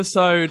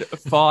Episode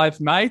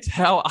 5, mate.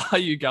 How are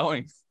you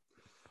going?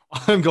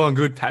 I'm going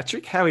good,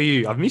 Patrick. How are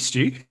you? I've missed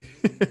you.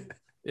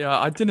 Yeah,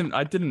 I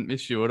didn't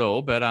miss you at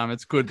all, but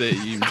it's good that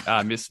you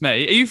missed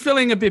me. Are you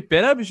feeling a bit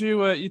better? Because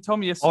you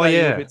told me yesterday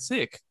you were a bit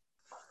sick.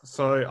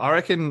 So I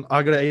reckon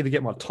I got to either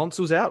get my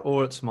tonsils out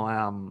or it's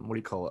my what do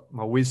you call it?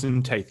 My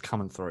wisdom teeth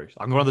coming through.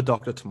 I'm going to the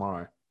doctor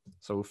tomorrow,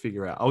 so we'll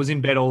figure out. I was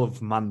in bed all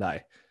of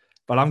Monday,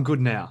 but I'm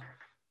good now.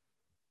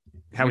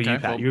 How are you,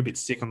 Pat? You were a bit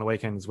sick on the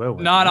weekend as well.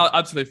 No,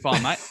 absolutely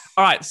fine, mate.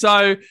 All right,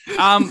 so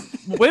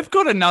we've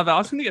got another. I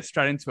was going to get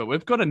straight into it.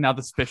 We've got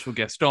another special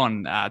guest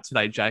on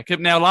today, Jacob.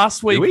 Now,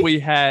 last week we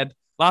had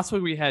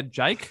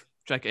Jake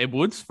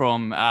Edwards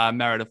from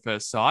Married at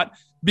First Sight.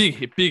 Big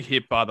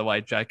hit, by the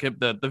way, Jacob.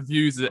 The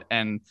views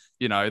and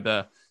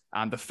the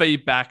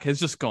feedback has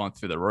just gone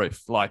through the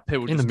roof. Like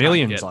people in the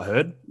millions, I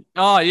heard.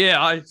 Oh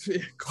yeah,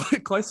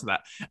 close to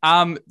that.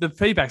 The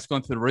feedback's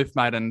gone through the roof,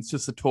 mate, and it's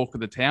just the talk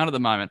of the town at the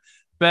moment.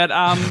 But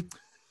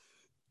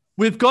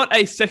we've got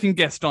a second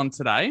guest on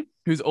today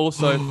who's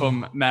also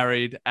from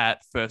Married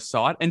at First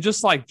Sight. And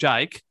just like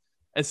Jake,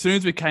 as soon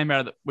as we came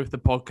out with the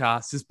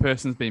podcast, this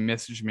person's been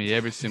messaging me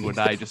every single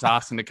day, just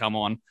asking to come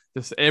on,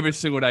 just every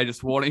single day,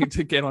 just wanting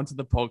to get onto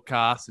the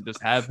podcast and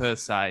just have her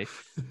say.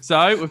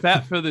 So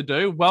without further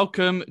ado,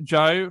 welcome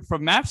Jo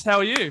from MAFS. How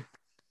are you?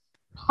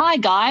 Hi,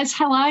 guys.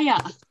 How are you?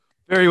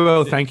 Very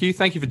well, thank you.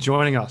 Thank you for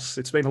joining us.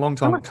 It's been a long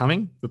time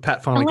coming, but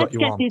Pat finally got you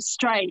on. Let's get this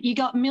straight. You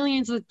got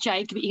millions with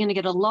Jake, but you're going to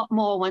get a lot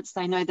more once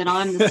they know that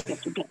I'm the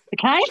special guest,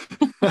 okay?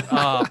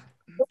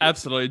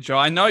 Absolutely, Jo.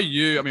 I know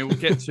you. I mean, we'll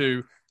get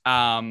to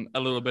a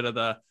little bit of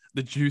the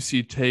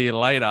juicy tea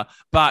later,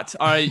 but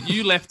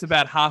you left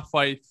about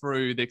halfway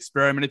through the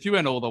experiment. If you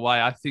went all the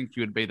way, I think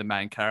you would be the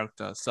main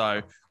character.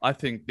 So I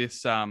think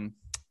this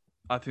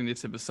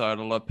episode,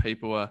 a lot of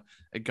people are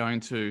going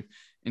to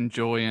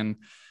enjoy and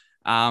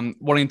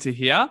wanting to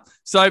hear.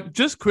 So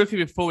just quickly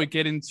before we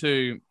get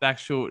into the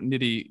actual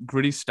nitty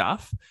gritty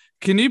stuff,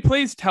 can you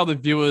please tell the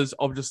viewers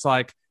of just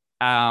like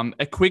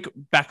a quick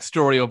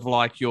backstory of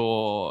like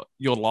your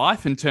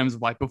life in terms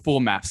of like before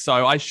MAFS? So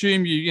I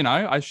assume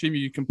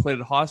you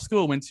completed high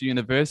school, went to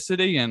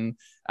university and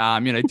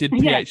did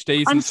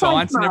PhDs in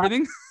science and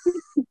everything.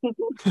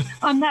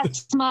 I'm that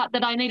smart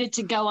that I needed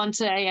to go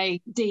onto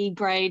a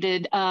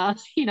degraded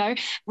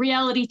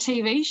reality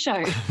TV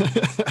show.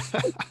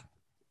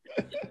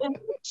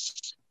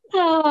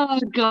 Oh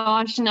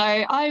gosh, no.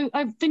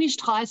 I finished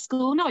high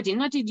school. No, I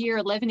didn't. I did year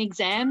 11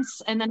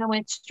 exams and then I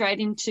went straight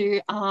into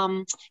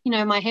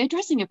my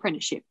hairdressing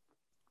apprenticeship.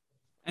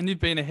 And you've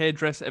been a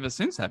hairdresser ever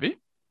since, have you?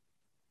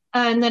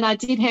 And then I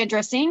did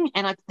hairdressing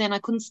and I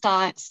couldn't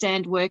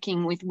stand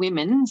working with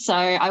women, so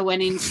I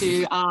went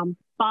into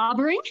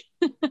barbering.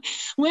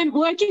 When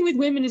working with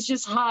women is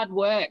just hard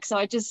work, so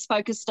I just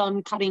focused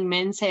on cutting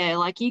men's hair.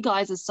 Like, you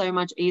guys are so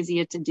much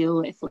easier to deal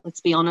with,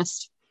 let's be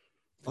honest.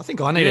 I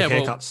think I need a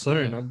haircut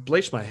soon. I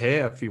bleached my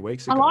hair a few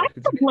weeks ago. I like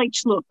the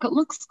bleach look. It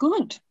looks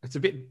good. It's a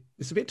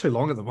bit too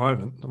long at the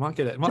moment. I might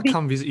get it. I might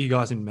come visit you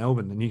guys in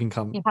Melbourne, and you can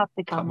come. You have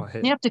to come. Cut my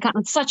hair. You have to come.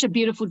 It's such a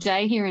beautiful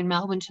day here in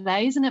Melbourne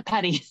today, isn't it,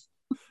 Patty?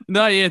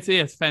 No, yeah,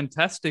 it's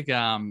fantastic,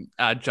 Jo.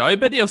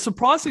 But yeah,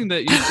 surprising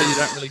that you said you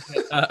don't really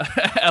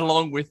get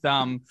along with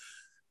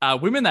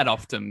women that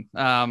often.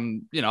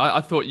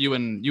 I thought you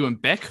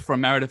and Beck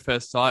from Married at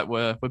First Sight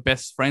were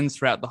best friends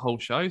throughout the whole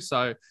show.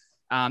 So.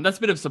 That's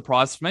a bit of a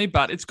surprise for me,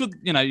 but it's good,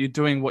 you're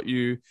doing what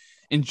you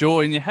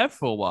enjoy and you have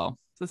for a while.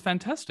 So it's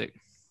fantastic.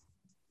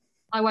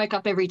 I woke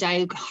up every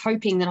day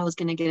hoping that I was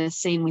going to get a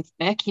scene with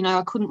Beck.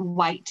 I couldn't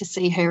wait to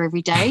see her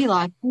every day.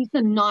 Like, she's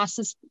the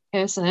nicest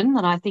person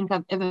that I think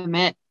I've ever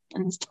met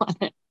on this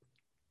planet.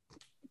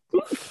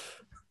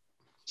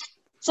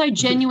 So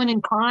genuine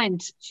and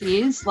kind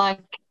she is.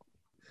 Like,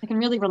 I can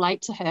really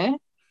relate to her.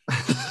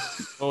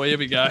 Oh, here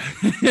we go.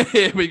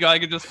 Here we go. I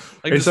can just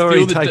it's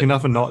already taken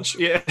up a notch.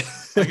 Yeah.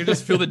 I can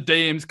just feel the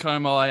DMs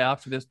coming my way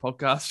after this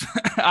podcast.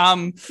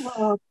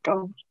 Oh,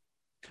 God.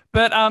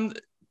 But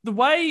the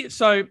way,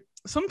 so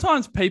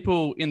sometimes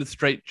people in the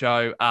street,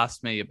 Jo,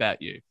 ask me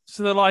about you.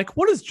 So they're like,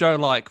 what is Jo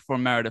like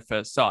from Married at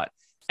First Sight?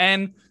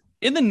 And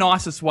in the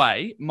nicest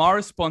way, my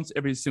response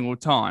every single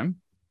time,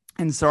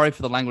 and sorry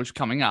for the language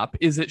coming up,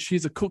 is that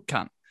she's a cook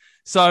cunt.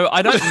 So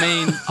I don't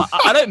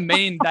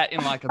mean that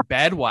in like a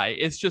bad way.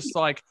 It's just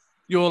like,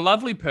 you're a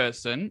lovely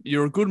person,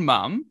 you're a good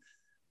mum,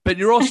 but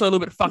you're also a little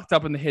bit fucked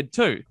up in the head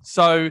too.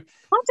 So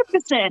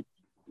 100%.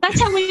 That's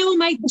how we all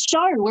made the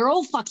show. We're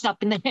all fucked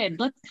up in the head.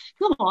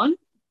 Come on.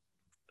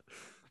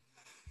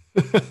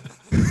 You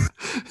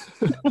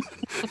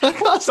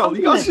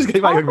guys just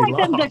keep making me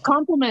laugh. I'll take that as a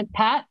compliment,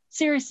 Pat.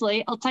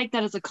 Seriously, I'll take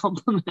that as a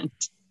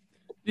compliment.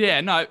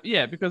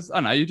 Because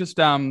I know you just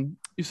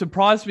you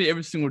surprise me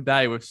every single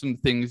day with some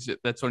things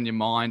that's on your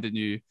mind and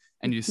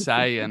you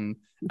say and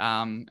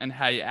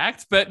how you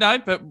act.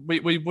 But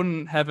we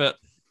wouldn't have it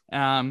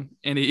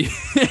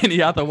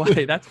any other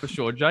way. That's for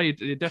sure, Jo.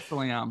 You're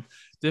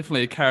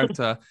definitely a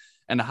character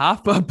and a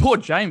half. But poor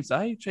James,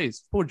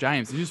 Jeez, poor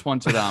James. He just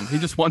wanted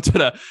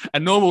a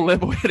normal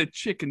level-headed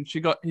chick, and he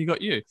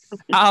got you.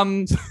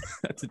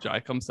 That's a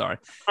joke. I'm sorry.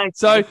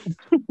 So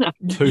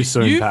too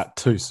soon, Pat.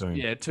 Too soon.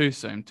 Yeah, too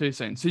soon.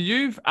 So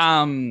you've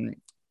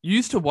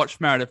used to watch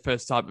Married at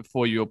First Sight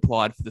before you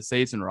applied for the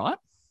season, right?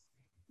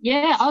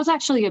 Yeah, I was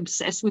actually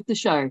obsessed with the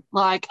show.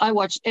 Like, I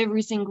watched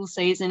every single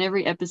season,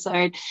 every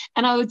episode,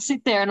 and I would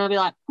sit there and I'd be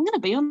like, I'm going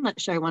to be on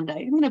that show one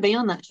day. I'm going to be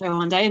on that show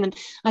one day. And then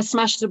I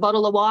smashed a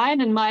bottle of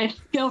wine and my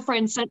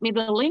girlfriend sent me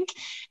the link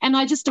and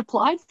I just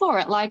applied for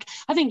it. Like,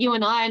 I think you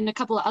and I and a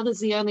couple of others,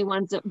 the only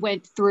ones that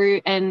went through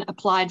and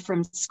applied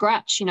from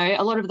scratch. You know,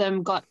 a lot of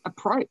them got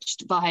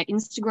approached via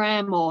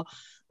Instagram or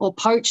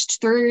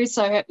poached through.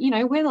 So, you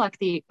know, we're like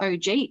the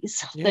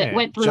OGs that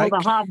went through all the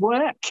hard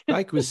work.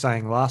 Jake was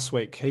saying last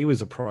week he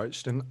was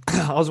approached, and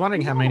I was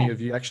wondering how many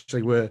of you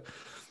actually were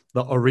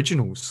the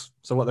originals.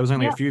 So what, there was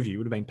only a few of you. It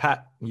would have been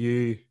Pat,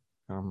 you,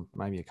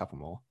 maybe a couple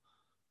more.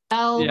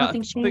 I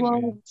think she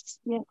was.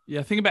 Yeah,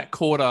 I think about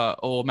quarter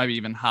or maybe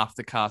even half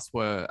the cast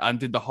were and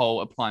did the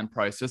whole applying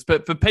process.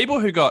 But for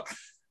people who got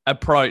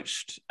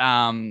approached,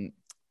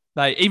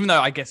 they, even though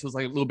I guess it was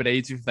like a little bit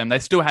easier for them, they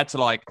still had to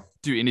like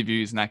do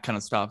interviews and that kind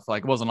of stuff.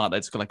 Like, it wasn't like they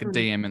just got like a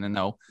DM and then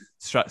they'll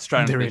straight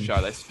into the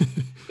show.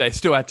 They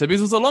still had to,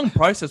 because it was a long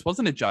process,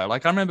 wasn't it, Joe?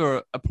 Like, I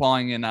remember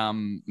applying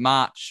in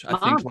March, I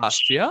think,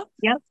 last year.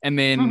 Yep. And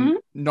then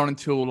not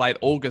until late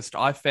August,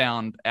 I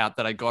found out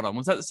that I got on.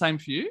 Was that the same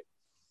for you?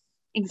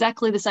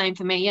 Exactly the same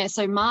for me. Yeah.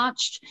 So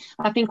March,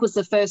 I think, was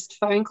the first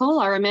phone call.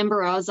 I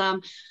remember I was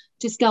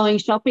just going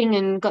shopping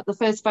and got the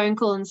first phone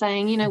call and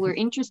saying, you know, we're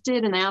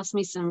interested. And they asked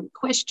me some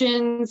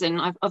questions.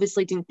 And I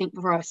obviously didn't think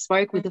before I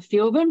spoke with a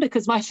few of them,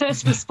 because my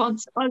first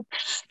response was,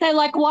 they're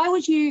like, why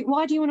do you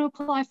want to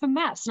apply for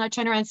MAFS? And I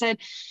turned around and said,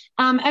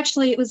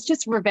 actually, it was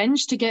just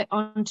revenge to get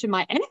onto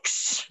my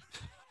ex.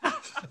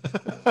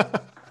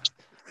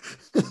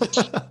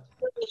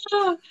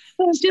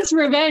 It was just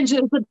revenge.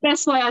 It was the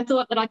best way I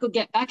thought that I could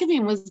get back at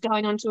him, was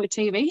going onto a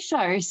TV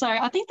show. So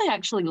I think they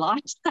actually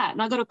liked that.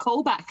 And I got a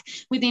call back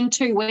within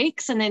 2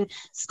 weeks, and then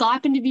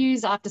Skype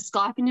interviews after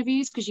Skype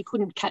interviews, because you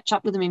couldn't catch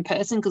up with them in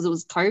person because it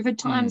was COVID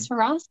times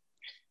for us.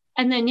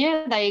 And then,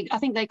 I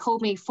think they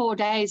called me 4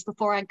 days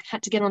before I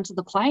had to get onto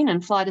the plane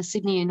and fly to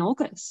Sydney in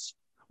August.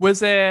 Was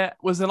there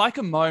like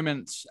a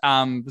moment,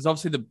 because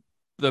obviously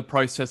the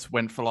process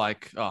went for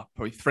like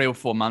probably 3 or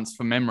 4 months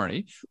from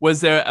memory.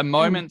 Was there a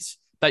moment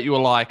that you were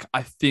like,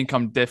 I think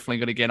I'm definitely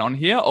going to get on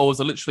here? Or was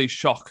it literally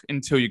shock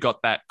until you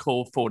got that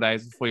call 4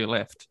 days before you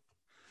left?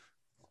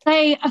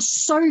 They are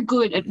so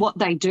good at what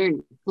they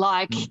do.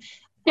 Like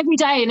every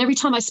day and every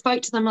time I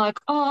spoke to them, like,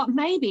 oh,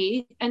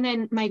 maybe, and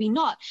then maybe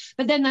not.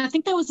 But then I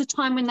think there was a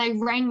time when they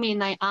rang me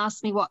and they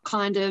asked me what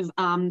kind of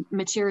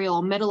material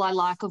or metal I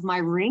like of my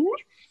ring.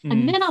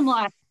 And then I'm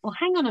like, well,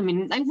 hang on a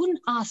minute. They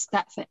wouldn't ask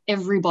that for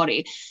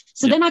everybody.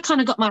 So then I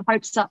kind of got my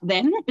hopes up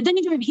then. But then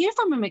you don't hear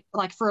from them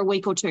like for a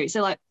week or two.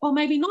 So like, well,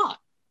 maybe not.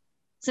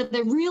 So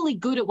they're really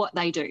good at what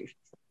they do.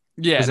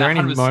 Yeah. Was there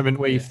any moment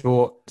where you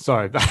thought,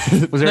 sorry,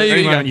 was there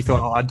any moment you thought,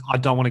 oh, I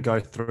don't want to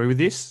go through with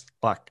this?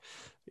 Like,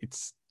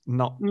 it's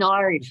not. No,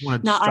 I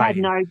had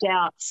no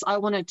doubts. I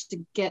wanted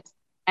to get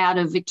out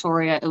of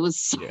Victoria. It was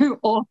so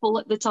awful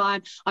at the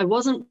time. I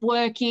wasn't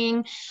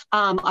working.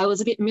 I was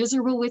a bit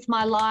miserable with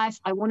my life.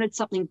 I wanted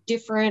something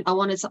different. I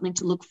wanted something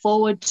to look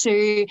forward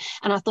to.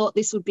 And I thought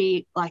this would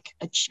be like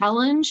a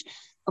challenge,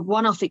 a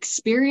one-off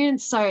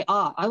experience. So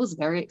I was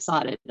very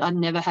excited. I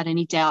never had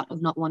any doubt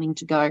of not wanting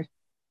to go.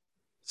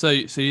 So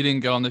you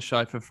didn't go on the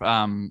show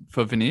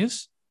for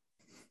veneers?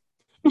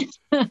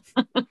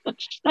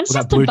 That's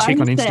that blue chick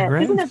on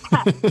Instagram? Isn't it,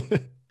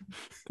 Pat?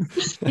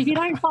 If you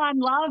don't find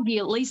love, you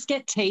at least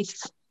get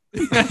teeth.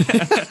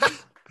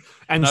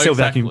 And still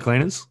vacuum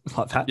cleaners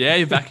like that.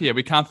 Yeah,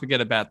 we can't forget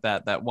about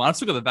that one. I've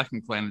still got the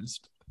vacuum cleaner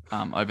just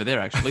over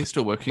there, actually,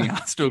 still working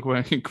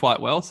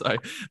quite well. So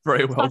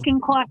very well. Working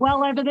quite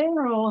well over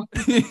there, or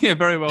yeah,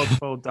 very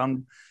well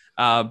done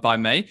by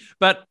me.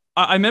 But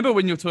I remember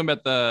when you were talking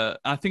about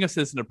I think I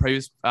said this in a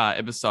previous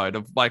episode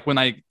of like when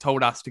they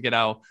told us to get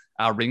our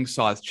ring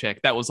size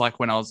check. That was like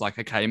when I was like,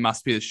 okay, it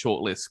must be the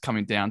short list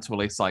coming down to at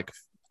least like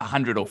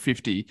 100 or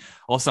 50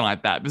 or something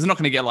like that. Because they're not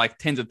going to get like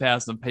tens of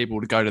thousands of people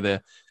to go to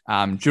their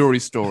jewelry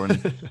store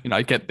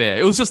and get there.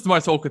 It was just the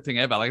most awkward thing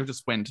ever. Like I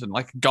just went and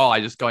like a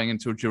guy just going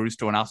into a jewelry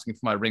store and asking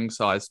for my ring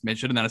size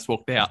measured, and then I just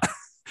walked out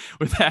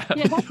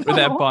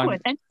without buying.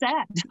 That's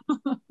sad.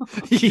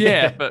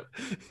 Yeah, but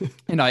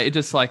it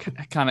just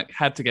like kind of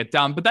had to get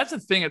done. But that's the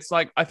thing. It's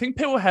like I think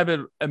people have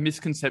a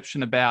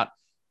misconception about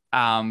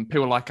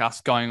people like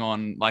us going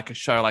on like a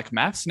show like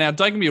MAFS. Now,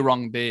 don't get me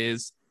wrong. There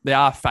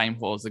are fame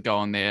whores that go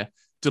on there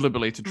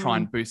deliberately to try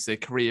and boost their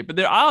career. But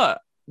there are,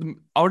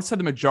 I would say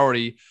the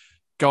majority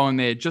go in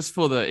there just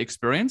for the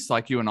experience,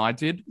 like you and I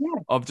did,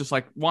 of just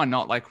like, why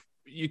not? Like,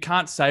 you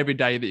can't say every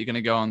day that you're going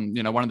to go on,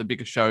 one of the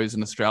biggest shows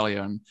in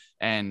Australia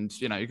and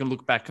you can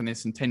look back on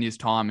this in 10 years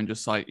time and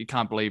just like, you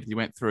can't believe you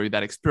went through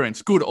that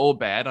experience, good or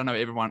bad. I know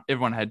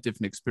everyone had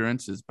different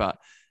experiences, but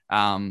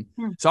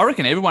So I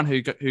reckon everyone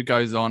who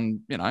goes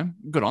on, you know,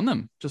 good on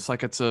them. Just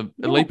like it's a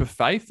leap of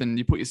faith, and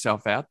you put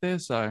yourself out there.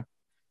 So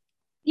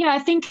Yeah, I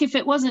think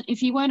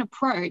if you weren't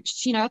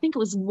approached, you know, I think it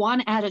was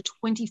 1 out of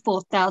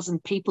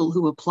 24,000 people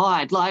who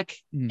applied. Like,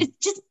 it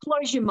just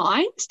blows your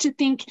mind to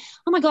think,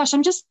 oh my gosh,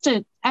 I'm just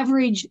an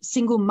average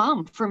single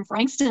mum from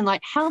Frankston.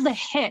 Like, how the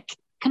heck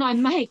can I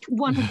make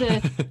one of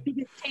the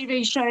biggest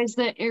TV shows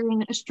that are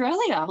in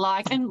Australia?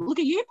 Like, and look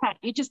at you, Pat,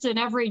 you're just an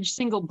average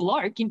single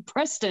bloke in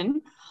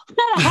Preston.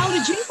 How the hell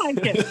did you make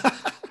it?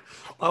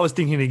 I was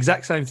thinking the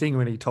exact same thing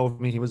when he told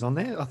me he was on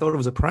there. I thought it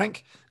was a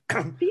prank.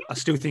 I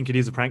still think it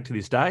is a prank to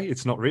this day.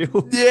 It's not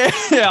real. Yeah.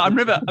 I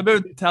remember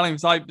telling him.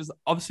 So I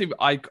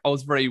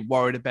was very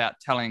worried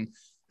about telling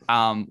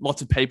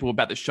lots of people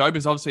about the show,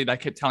 because obviously they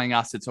kept telling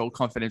us it's all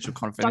confidential.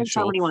 Don't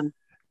tell anyone.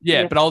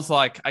 Yeah, but I was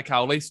like, okay,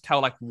 I'll at least tell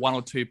like 1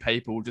 or 2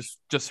 people,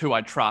 just who I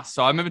trust.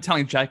 So I remember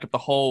telling Jacob the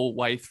whole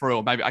way through,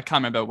 or maybe I can't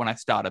remember when I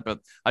started, but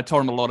I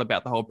told him a lot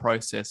about the whole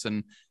process,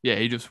 and yeah,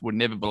 he just would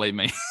never believe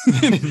me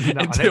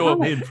until I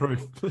need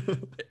proof.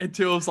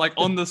 until it was like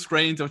on the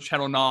screens of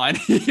Channel 9.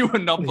 He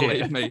would not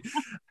believe me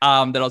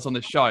that I was on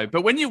the show.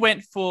 But when you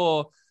went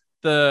for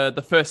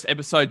the first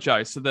episode,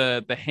 Joe, so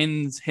the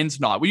hens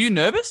night, were you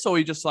nervous, or were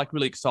you just like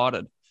really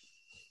excited?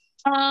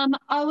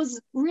 I was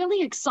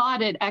really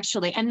excited,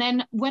 actually. And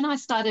then when I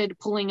started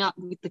pulling up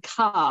with the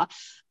car,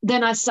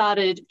 then I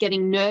started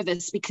getting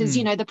nervous because,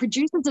 you know, the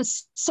producers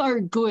are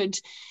so good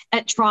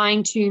at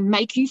trying to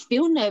make you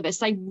feel nervous.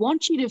 They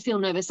want you to feel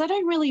nervous. They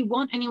don't really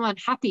want anyone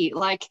happy.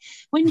 Like,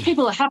 when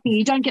people are happy,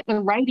 you don't get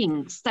the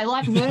ratings. They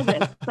like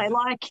nervous. They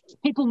like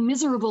people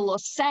miserable or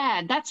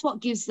sad. That's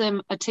what gives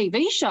them a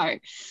TV show.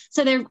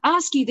 So they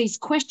ask you these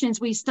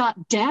questions where you start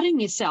doubting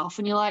yourself,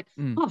 and you're like,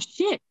 oh,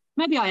 shit.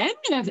 Maybe I am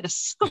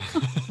nervous.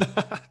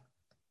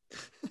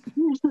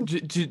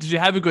 Did you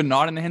have a good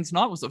night in the hens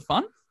night? Was it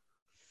fun?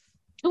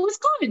 It was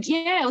good.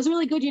 Yeah, it was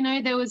really good. You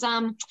know, there was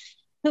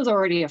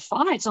already a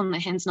fight on the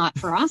hens night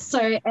for us.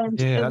 So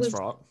that's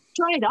right.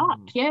 Straight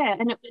up, yeah.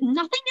 And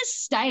nothing is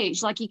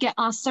staged. Like, you get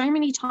asked so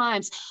many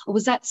times, oh,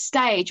 was that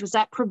staged? Was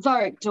that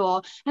provoked?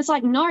 Or it's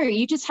like, no,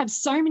 you just have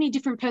so many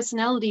different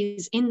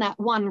personalities in that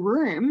one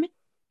room.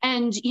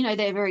 And, you know,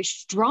 they're very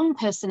strong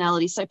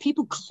personalities. So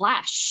people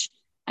clash.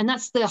 And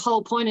that's the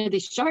whole point of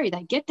this show.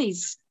 They get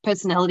these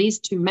personalities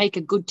to make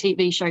a good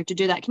TV show to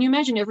do that. Can you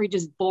imagine every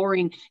just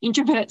boring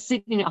introvert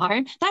sitting at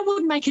home? That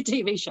wouldn't make a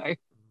TV show.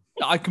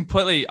 I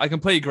completely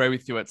agree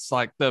with you. It's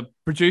like the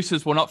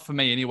producers, well, not for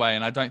me anyway,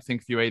 and I don't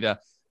think for you either.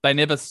 They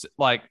never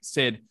like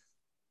said,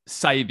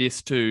 say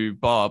this to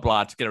blah,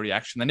 blah, to get a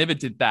reaction. They never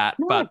did that.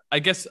 No. But I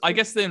guess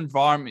the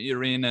environment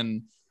you're in,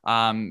 and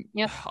I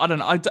don't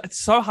know. It's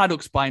so hard to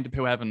explain to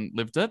people who haven't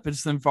lived it, but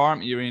it's the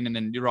environment you're in, and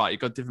then you're right.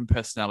 You've got different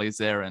personalities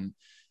there, and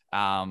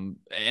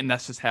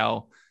that's just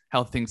how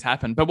things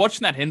happen. But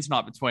watching that hens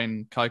night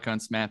between Coco and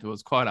Samantha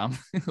was quite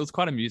it was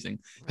quite amusing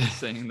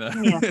seeing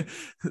the.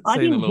 I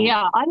didn't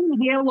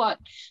hear what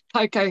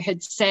Coco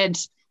had said,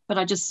 but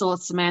I just saw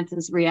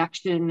Samantha's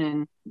reaction,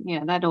 and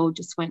yeah, that all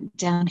just went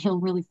downhill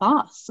really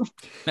fast.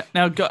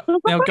 Now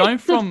going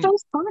from the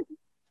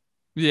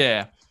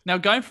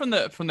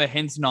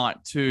hens night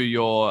to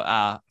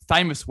your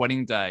famous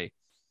wedding day,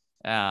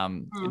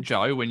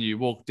 Joe, when you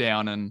walked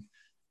down and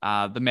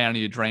the man of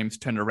your dreams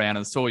turned around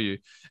and saw you.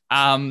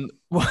 How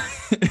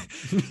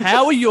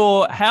are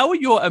your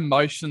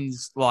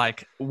emotions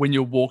like when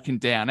you're walking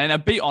down? And I'll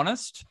be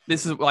honest,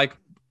 this is like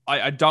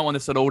I don't want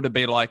this at all to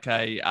be like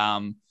a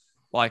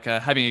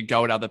having a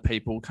go at other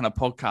people kind of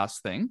podcast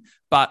thing.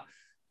 But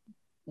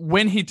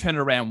when he turned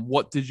around,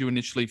 what did you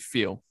initially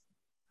feel?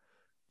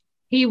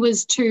 He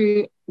was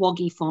too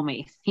woggy for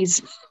me.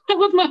 That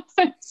was my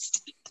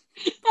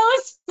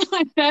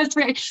first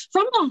reaction.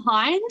 From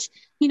behind,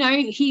 you know,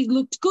 he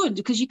looked good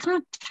because you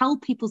can't tell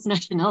people's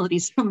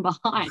nationalities from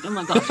behind. Oh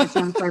my gosh, I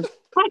sound so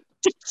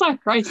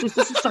racist.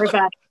 This is so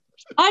bad.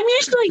 I'm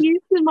usually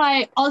used to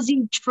my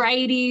Aussie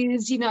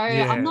tradies, you know.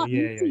 I'm not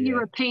used to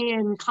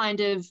European kind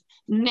of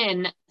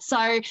men.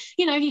 So,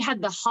 you know, he had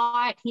the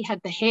height, he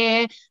had the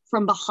hair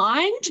from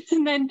behind.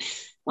 And then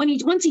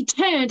once he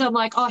turned, I'm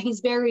like, oh, he's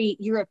very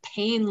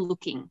European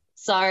looking.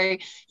 So,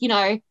 you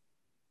know,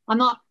 I'm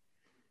not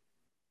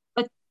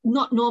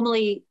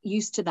normally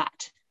used to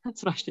that.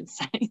 That's what I should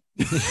say.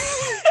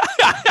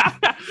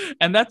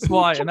 and that's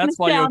why you're a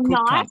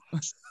cook cunt.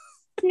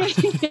 Yeah.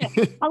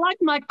 I like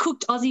my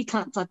cooked Aussie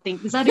cunts, I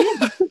think. Is that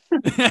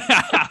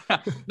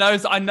it? No,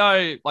 I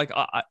know, like,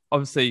 I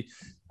obviously,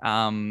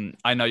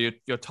 I know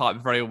your type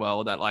very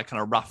well, that like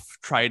kind of rough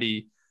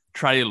tradie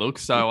look.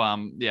 So, I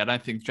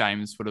don't think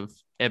James would have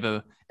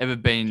ever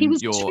been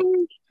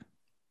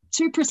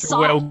too precise.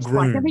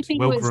 Well-groomed. Like, everything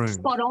was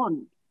spot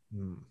on.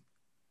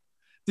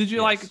 Did you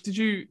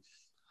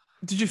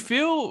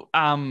feel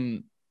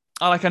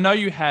like, I know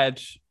you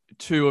had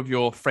 2 of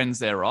your friends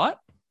there, right?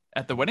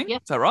 At the wedding?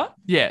 Yep. Is that right?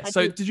 Yeah.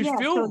 So did you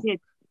feel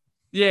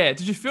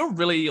did you feel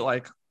really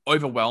like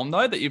overwhelmed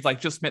though, that you've like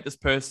just met this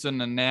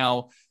person and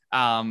now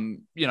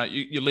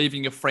you're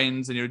leaving your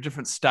friends and you're in a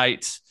different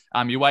state,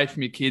 you're away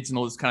from your kids and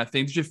all this kind of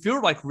thing. Did you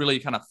feel like really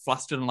kind of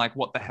flustered and like,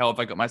 what the hell have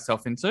I got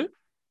myself into?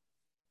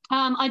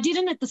 I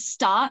didn't at the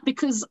start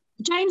because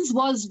James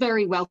was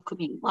very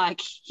welcoming. Like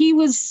he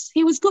was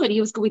good.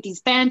 He was good with his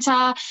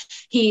banter.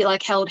 He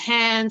like held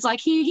hands. Like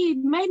he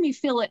made me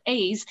feel at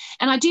ease.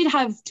 And I did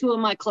have two of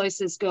my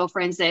closest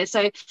girlfriends there.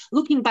 So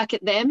looking back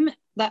at them,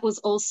 that was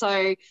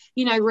also,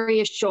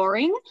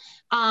 reassuring.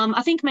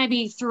 I think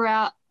maybe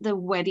throughout the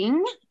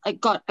wedding, I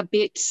got a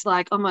bit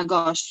like, oh my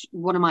gosh,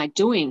 what am I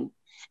doing?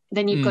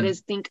 Then you've got to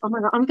think, oh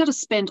my God, I've got to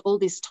spend all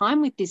this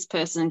time with this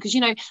person. Because,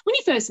 when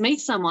you first meet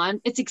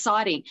someone, it's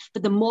exciting.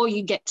 But the more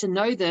you get to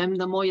know them,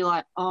 the more you're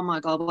like, oh my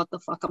God, what the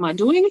fuck am I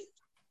doing?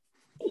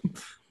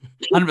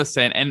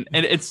 100%. And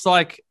it's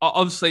like,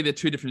 obviously they're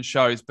two different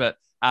shows. But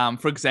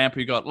for example,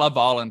 you've got Love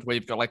Island where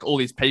you've got like all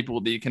these people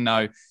that you can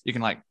know. You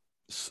can like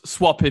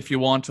swap if you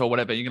want or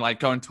whatever. You can like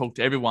go and talk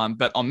to everyone.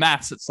 But on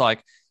Maths, it's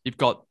like you've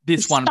got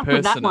this one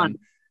person. And,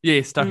 yeah,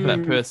 stuck with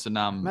that person.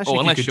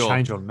 Imagine if you could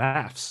change on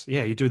Maths.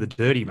 Yeah, you do the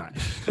dirty, mate.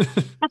 That's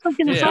what I was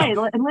going to say.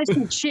 Like, unless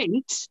you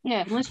cheat,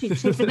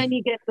 but then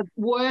you get the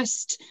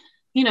worst,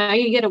 you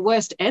get a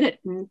worst edit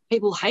and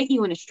people hate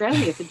you in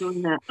Australia for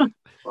doing that.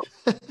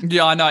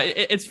 Yeah, I know.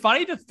 It's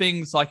funny the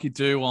things like you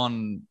do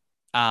on,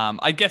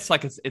 I guess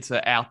like it's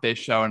an out there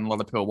show and a lot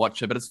of people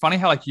watch it, but it's funny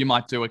how like you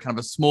might do a kind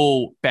of a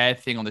small bad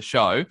thing on the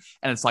show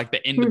and it's like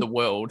the end of the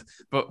world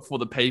but for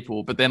the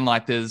people. But then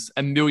like there's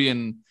a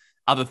million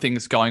other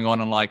things going on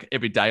in like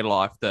everyday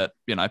life that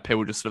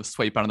people just sort of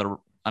sweep under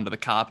the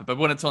carpet. But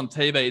when it's on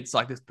TV, it's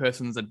like this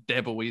person's a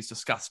devil, he's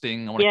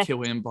disgusting, I want to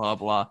kill him, blah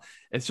blah.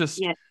 It's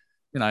just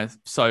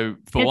so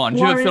full on. Do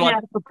you ever feel like,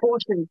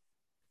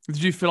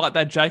 did you feel like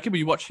that, Jacob? Were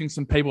you watching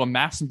some people en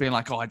masse and being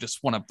like, oh, I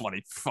just want to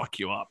bloody fuck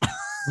you up?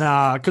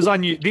 Nah, because I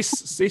knew this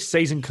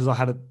season, because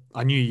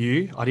I knew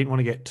you, I didn't want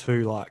to get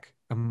too like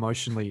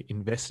emotionally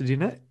invested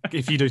in it.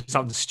 If you do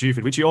something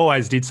stupid, which you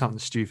always did something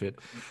stupid,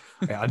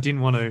 I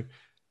didn't want to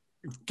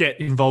get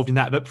involved in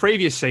that. But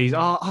previous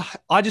seasons,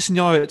 I just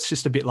know it's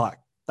just a bit like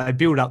they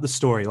build up the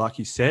story, like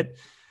you said.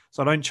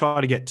 So I don't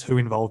try to get too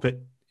involved. But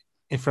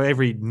for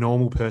every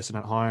normal person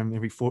at home,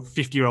 every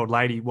 50-year-old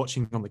lady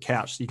watching on the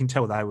couch, you can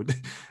tell they would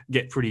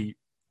get pretty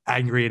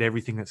angry at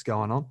everything that's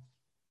going on.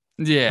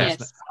 Yeah.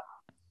 Yes.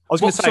 I was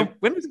going to say,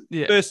 when was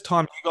the first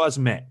time you guys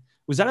met?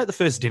 Was that at the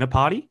first dinner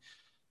party?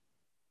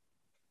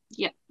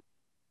 Yeah.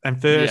 And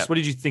first, what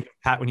did you think of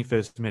Pat when you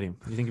first met him?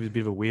 Do you think he was a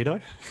bit of a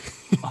weirdo?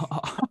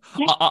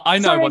 I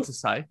know what to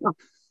say.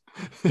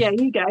 Yeah,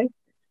 you go.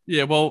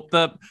 Yeah, well,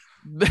 the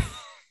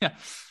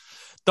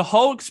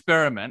whole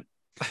experiment,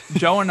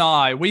 Joe and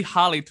I, we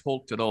hardly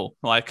talked at all.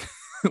 Like,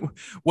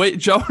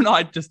 Joe and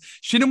I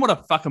she didn't want a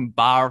fucking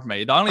bar of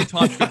me. The only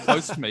time she got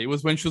close to me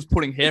was when she was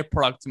putting hair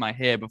product in my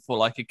hair before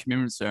like a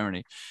commitment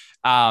ceremony.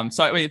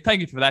 So, I mean,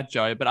 thank you for that,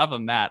 Joe. But other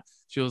than that,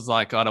 she was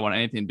like, I don't want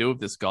anything to do with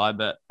this guy.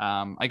 But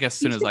I guess as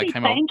soon as I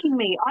came up, thanking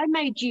me, I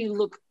made you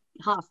look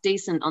half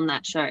decent on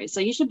that show. So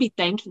you should be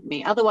thanking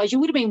me. Otherwise, you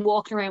would have been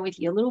walking around with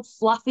your little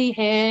fluffy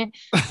hair.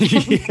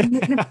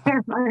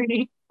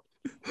 Ceremony.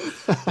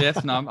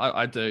 Yes, no,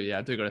 I do. Yeah,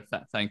 I do got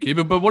to thank you.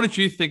 But what did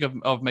you think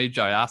of me,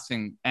 Joe,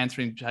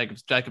 answering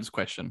Jacob's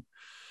question?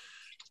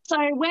 So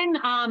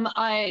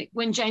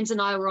when James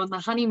and I were on the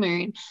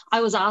honeymoon,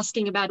 I was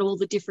asking about all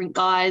the different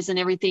guys and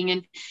everything,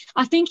 and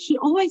I think he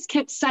always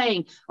kept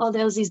saying, "Oh,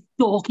 there was this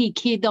dorky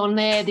kid on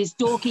there, this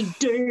dorky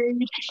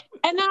dude,"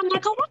 and I'm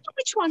like, "I wonder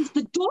which one's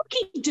the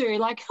dorky dude.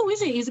 Like, who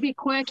is he? He's a bit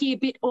quirky, a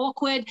bit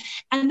awkward."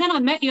 And then I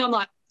met you. I'm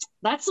like,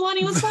 "That's the one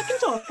he was fucking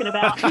talking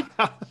about."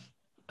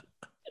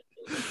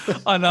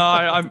 I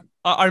know.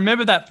 I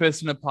remember that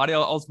first in a party. I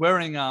was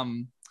wearing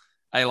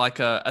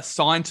a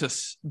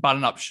scientist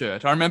button-up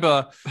shirt. I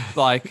remember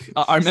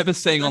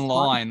seeing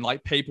online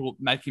like people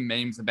making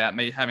memes about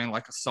me having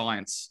like a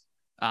science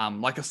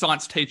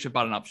teacher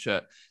button-up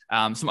shirt.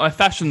 So my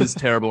fashion is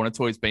terrible and it's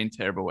always been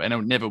terrible and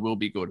it never will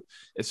be good.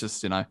 It's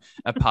just a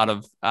part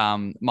of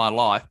my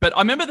life. But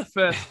I remember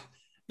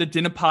the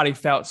dinner party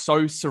felt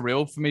so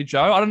surreal for me,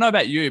 Joe. I don't know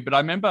about you, but I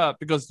remember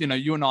because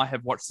you and I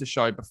have watched the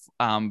show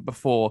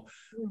before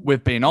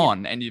we've been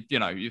on, and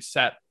you've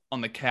sat on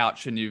the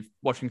couch and you've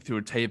watching through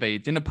a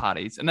TV dinner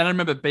parties. And then I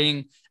remember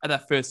being at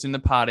that first dinner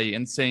party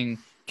and seeing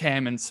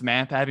Cam and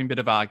Samantha having a bit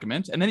of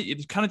argument. And then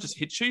it kind of just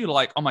hits you. You're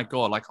like, oh my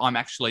God, like I'm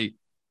actually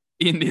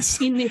in this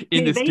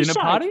dinner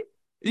party.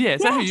 Yeah.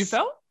 Is that how you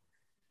felt?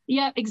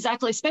 Yeah,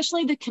 exactly.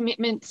 Especially the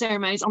commitment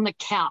ceremonies on the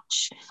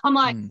couch. I'm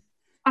like,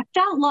 I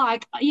felt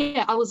like,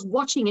 I was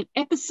watching an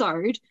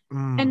episode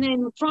and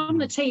then from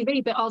the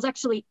TV, but I was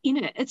actually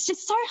in it. It's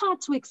just so hard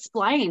to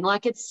explain.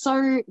 Like, it's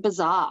so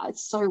bizarre.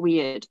 It's so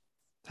weird.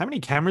 How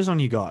many cameras on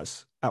you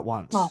guys at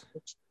once? Oh,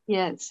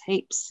 yeah, it's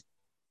heaps.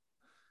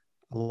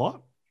 A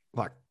lot?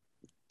 Like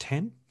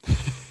 10?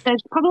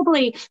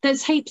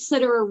 There's heaps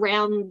that are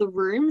around the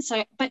room.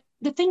 So, but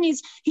the thing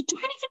is, you don't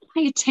even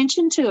pay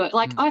attention to it.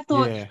 Like I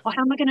thought,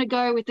 how am I going to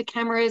go with the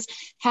cameras?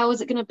 How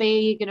is it going to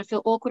be? You're going to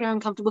feel awkward or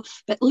uncomfortable.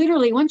 But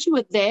literally, once you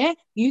were there,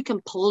 you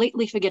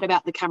completely forget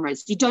about the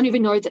cameras. You don't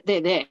even know that they're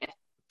there.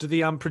 Do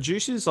the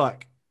producers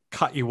like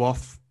cut you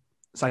off,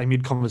 say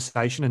mid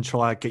conversation, and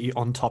try to get you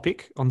on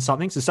topic on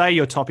something? So say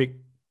your topic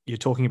you're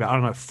talking about, I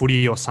don't know,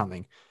 footy or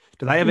something.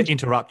 Do they ever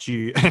interrupt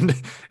you? And they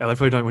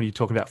probably don't when you're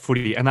talking about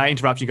footy, and they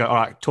interrupt you. And go, all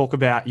right, talk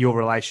about your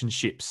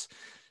relationships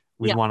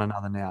with one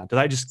another now. Do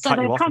they just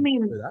cut you off?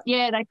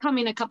 Yeah, they come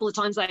in a couple of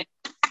times.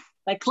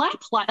 They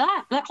clap like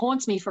that. That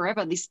haunts me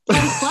forever. This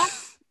clap,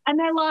 and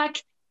they're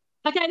like,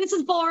 "Okay, this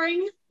is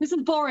boring. This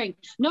is boring.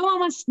 No one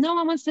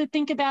wants to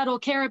think about or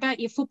care about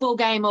your football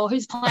game or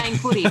who's playing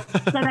footy."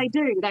 So they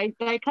do.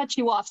 They cut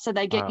you off so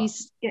they get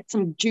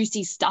some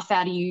juicy stuff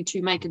out of you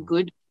to make a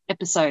good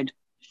episode.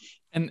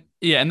 And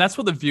that's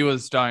what the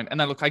viewers don't.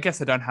 And I guess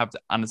they don't have to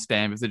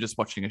understand if they're just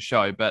watching a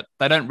show, but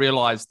they don't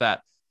realize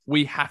that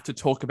we have to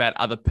talk about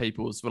other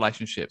people's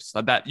relationships,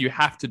 like that you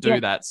have to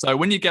do that. So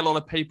when you get a lot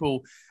of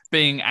people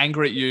being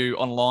angry at you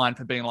online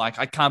for being like,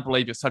 I can't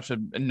believe you're such a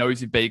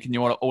nosy beak and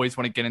you always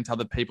want to get into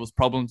other people's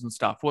problems and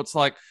stuff. Well, it's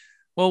like,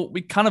 well,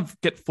 we kind of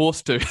get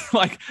forced to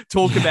like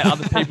talk about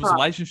other people's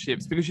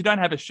relationships because you don't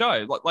have a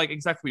show. Like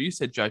exactly what you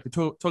said, Joe. If you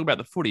talk about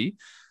the footy,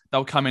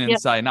 they'll come in and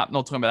say, no,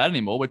 not talking about that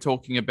anymore. We're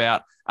talking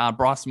about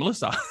Bryce and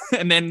Melissa.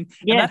 and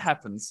that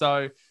happens.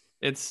 So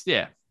it's,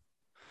 So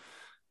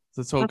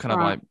it's all kind of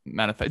like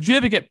manifest. Did you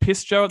ever get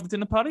pissed, Joe, at the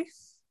dinner party?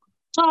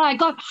 Oh, I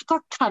got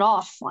cut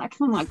off. Like,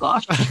 oh my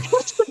gosh.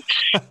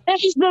 It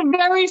was the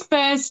very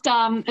first,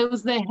 it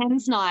was the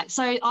hens night.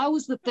 So I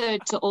was the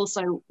third to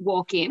also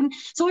walk in.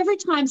 So every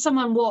time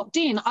someone walked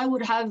in, I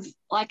would have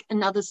like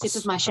another sip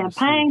of my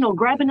champagne or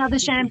grab another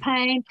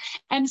champagne.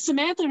 And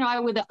Samantha and I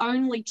were the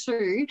only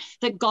two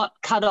that got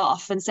cut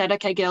off and said,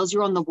 okay, girls,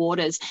 you're on the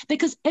waters.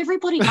 Because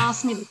everybody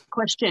asked me this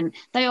question.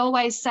 They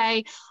always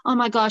say, oh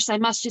my gosh, they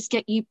must just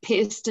get you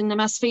pissed and they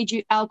must feed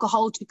you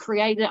alcohol to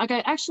create it. I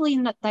go, actually,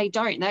 no, they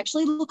don't. They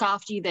actually look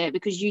after you there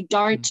because you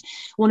don't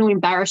want to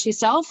embarrass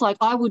yourself. Like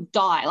I would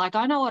die. Like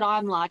I know what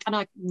I'm like and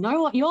I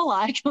know what you're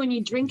like when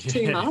you drink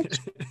too much.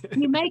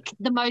 You make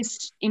the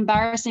most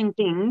embarrassing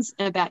things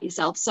about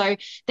yourself. So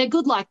they're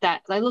good like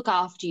that. They look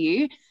after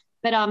you.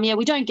 But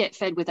we don't get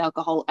fed with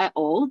alcohol at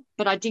all.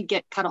 But I did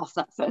get cut off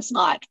that first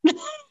night.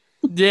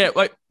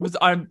 Like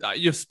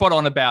you're spot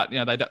on about, they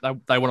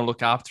want to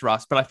look after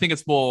us, but I think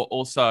it's more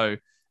also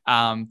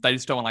they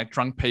just don't want like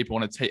drunk people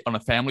on a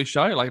family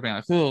show, like being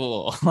like,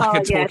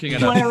 talking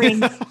slurring.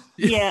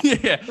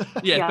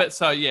 But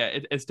so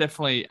it's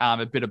definitely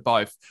a bit of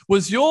both.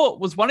 Was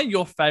one of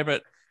your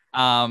favorite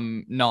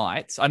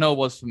nights? I know it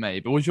was for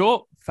me, but was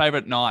your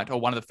favorite night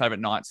or one of the favorite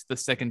nights the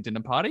second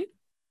dinner party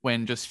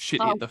when just shit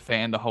hit the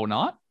fan the whole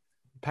night?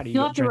 Patty, you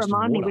have to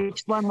remind me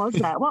which one was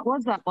that. What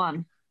was that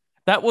one?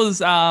 That was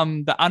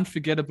the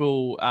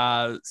unforgettable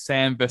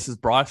Sam versus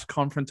Bryce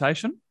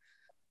confrontation.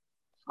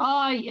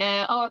 Oh,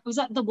 yeah. Oh, was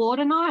that the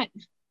water night?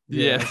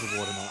 Yeah. It was the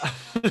water night.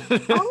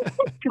 Oh,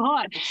 my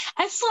God.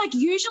 It's like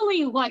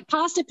usually like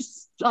past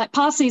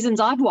seasons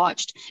I've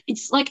watched,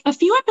 it's like a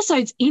few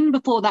episodes in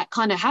before that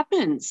kind of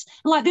happens.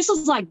 Like this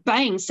was like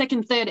bang,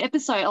 second, third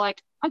episode.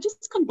 Like I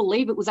just couldn't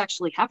believe it was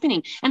actually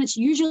happening. And it's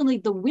usually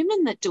the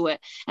women that do it.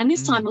 And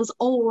this time it was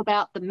all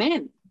about the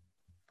men.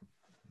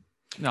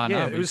 No,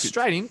 it was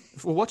straight in.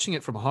 For watching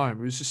it from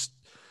home,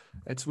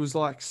 it was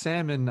like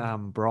Sam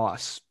and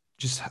Bryce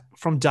just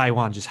from day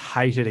one just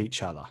hated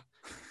each other.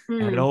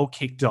 And it all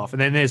kicked off.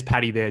 And then there's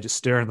Patty there just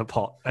stirring the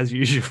pot as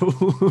usual.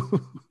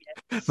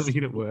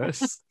 Making it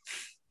worse.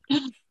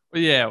 Well,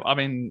 yeah, I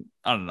mean,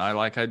 I don't know.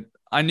 Like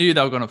I knew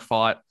they were going to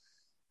fight.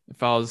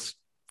 If I was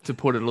to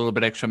put a little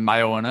bit extra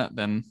mayo on it,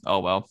 then oh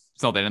well,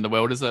 it's not the end of the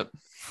world, is it?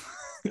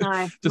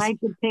 No, made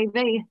good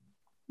TV.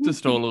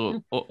 Just a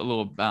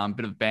little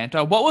bit of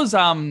banter. What was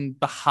the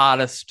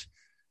hardest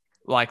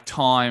like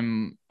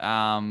time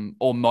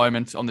or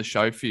moment on the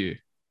show for you?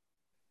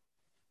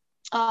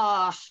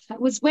 It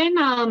was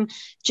when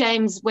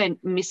James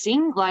went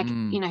missing,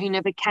 he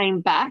never came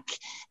back.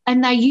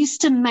 And they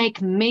used to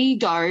make me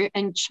go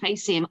and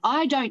chase him.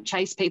 I don't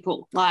chase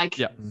people,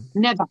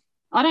 never.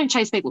 I don't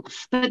chase people.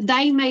 But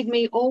they made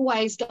me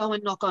always go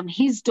and knock on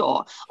his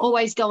door,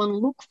 always go and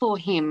look for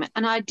him.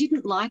 And I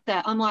didn't like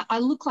that. I'm like, I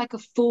look like a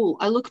fool.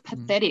 I look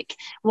pathetic.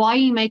 Why are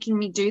you making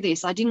me do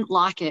this? I didn't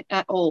like it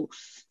at all.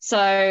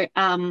 So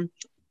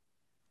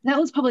that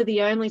was probably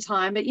the only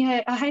time. But,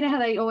 yeah, I hated how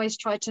they always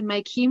tried to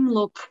make him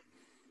look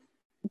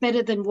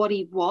better than what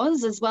he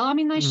was as well. I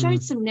mean, they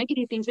showed some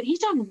negative things, but he's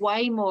done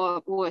way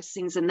more worse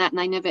things than that, and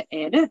they never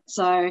aired it.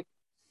 So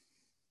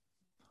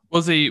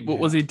was he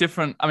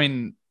different? I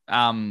mean,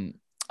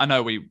 I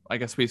know I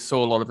guess we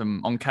saw a lot of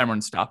him on camera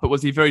and stuff, but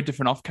was he very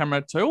different off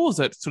camera too, or was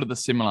it sort of the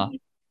similar?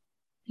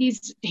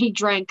 He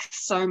drank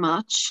so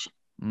much.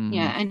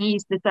 Yeah, and he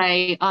used to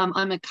say,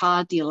 I'm a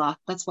car dealer.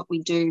 That's what we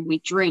do. We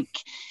drink.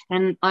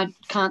 And I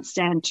can't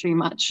stand too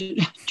much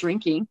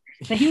drinking.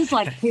 But he was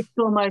like pissed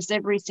almost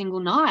every single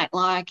night.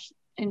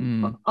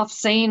 And I've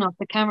seen off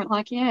the camera,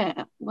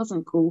 it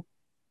wasn't cool.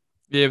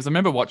 Yeah, because I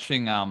remember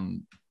watching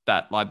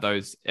that, like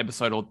those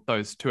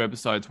two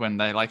episodes when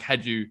they like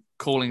had you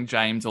calling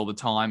James all the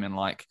time and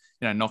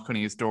knock on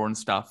his door and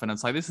stuff. And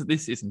it's like,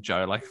 this isn't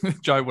Joe. Like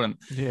Joe wouldn't,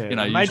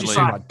 it made you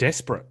seem like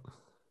desperate.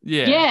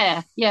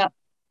 Yeah. Yeah.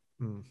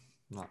 Mm,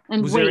 no.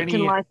 And Was there weak and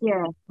any? like,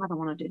 yeah, I don't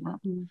want to do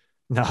that.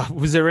 No.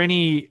 Was there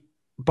any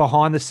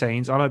behind the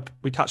scenes? I know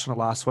we touched on it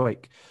last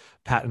week.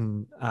 Pat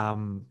and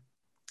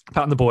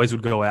Pat and the boys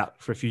would go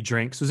out for a few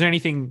drinks. Was there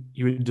anything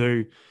you would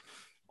do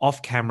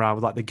off camera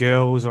with like the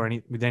girls or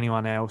with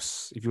anyone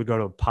else? If you would go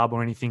to a pub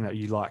or anything that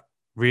you like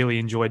really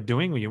enjoyed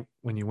doing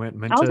when you weren't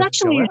meant to go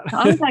out?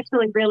 I was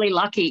actually really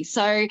lucky.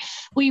 So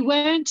we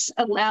weren't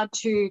allowed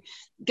to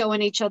go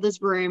in each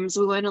other's rooms.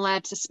 We weren't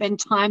allowed to spend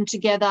time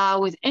together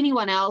with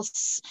anyone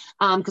else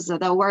because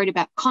they were worried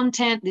about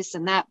content, this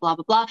and that, blah,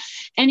 blah, blah.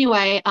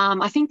 Anyway,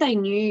 I think they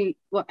knew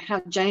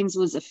how James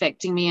was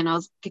affecting me and I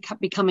was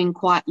becoming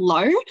quite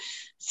low.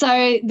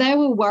 So they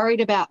were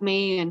worried about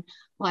me and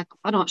like,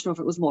 I'm not sure if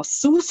it was more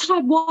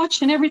suicide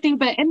watch and everything,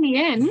 but in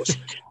the end,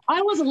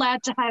 I was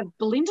allowed to have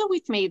Belinda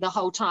with me the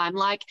whole time.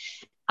 Like,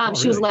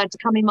 she was allowed to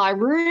come in my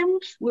room.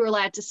 We were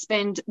allowed to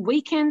spend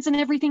weekends and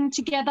everything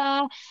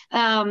together.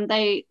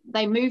 They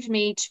moved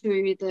me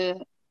to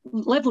the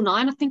level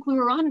 9, I think we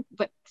were on,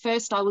 but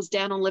first I was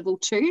down on level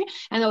 2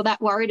 and they were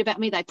that worried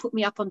about me. They put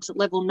me up onto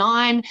level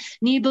 9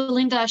 near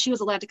Belinda. She was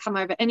allowed to come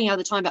over any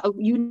other time, but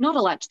you're not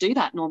allowed to do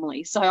that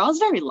normally. So I was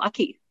very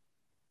lucky.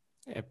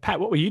 Yeah, Pat,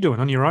 what were you doing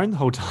on your own the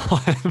whole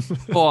time?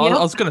 Well,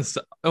 I was going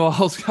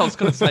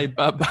to say,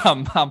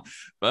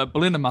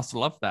 Belinda must have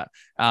loved that.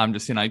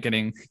 Just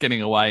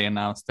getting away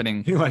and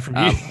spending away from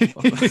you,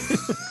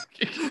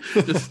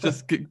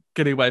 just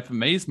getting away from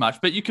me as much.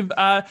 But you can,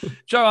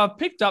 Joe, I've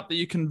picked up that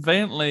you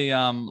conveniently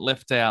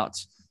left out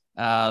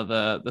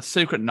the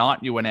secret night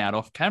you went out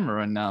off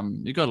camera,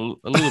 and you got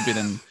a little bit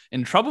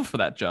in trouble for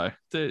that, Joe.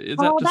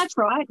 That's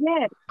right.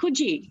 Yeah,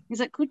 Coogee. Is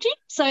it Coogee?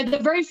 So the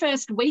very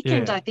first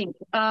weekend, I think.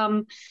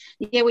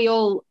 We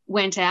all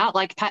went out.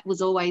 Like Pat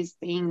was always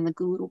being the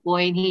good little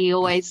boy, and he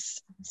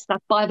always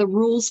stuck by the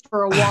rules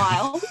for a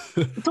while.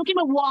 It took him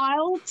a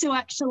while to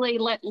actually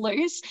let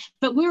loose,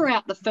 but we were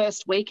out the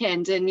first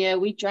weekend, and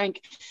we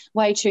drank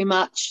way too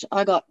much.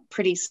 I got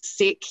pretty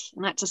sick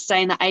and had to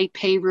stay in the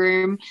AP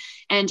room,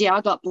 and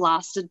I got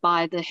blasted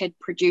by the head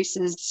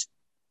producers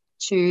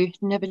to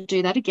never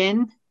do that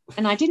again.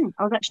 And I didn't.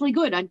 I was actually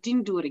good. I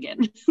didn't do it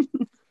again.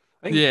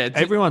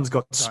 Everyone's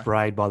got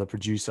sprayed by the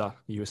producer.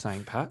 You were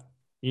saying, Pat.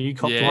 You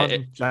copped one.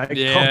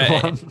 Jake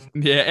copped one.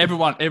 Yeah.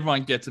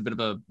 Everyone gets a bit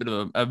of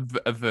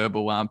a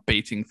verbal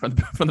beating from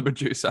the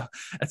producer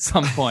at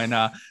some point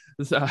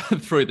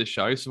through the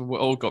show. So we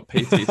all got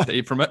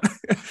PTSD from it.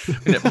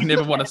 We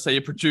never want to see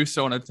a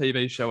producer on a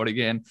TV show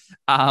again.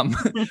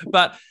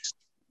 But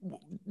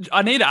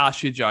I need to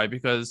ask you, Joe,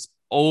 because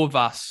all of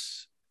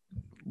us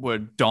were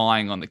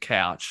dying on the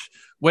couch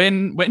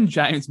when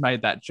James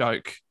made that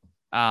joke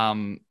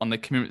on the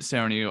commitment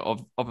ceremony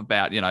of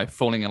about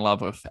falling in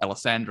love with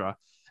Alessandra.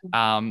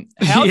 How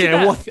did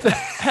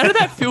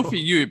that feel for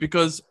you?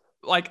 Because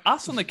like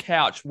us on the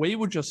couch, we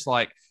were just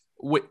like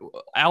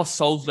our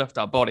souls left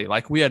our body.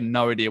 Like we had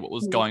no idea what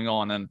was going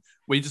on, and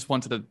we just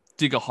wanted to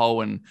dig a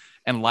hole and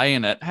lay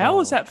in it. How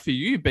was that for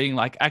you, being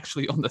like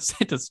actually on the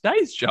center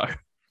stage, Joe?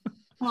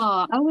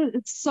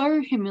 It's so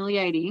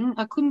humiliating.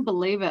 I couldn't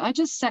believe it. I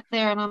just sat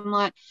there and I'm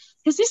like,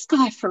 is this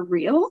guy for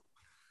real?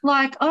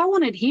 Like, I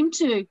wanted him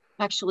to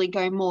actually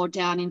go more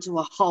down into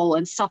a hole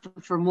and suffer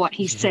from what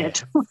he said.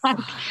 Like,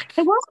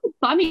 it wasn't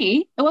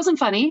funny. It wasn't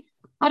funny.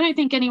 I don't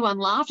think anyone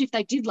laughed. If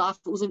they did laugh,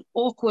 it was an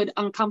awkward,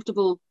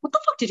 uncomfortable, what the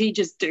fuck did he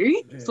just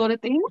do sort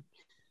of thing.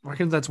 I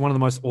reckon that's one of the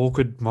most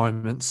awkward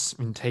moments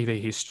in TV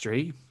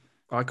history.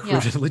 I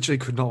literally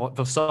could not,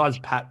 besides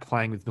Pat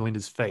playing with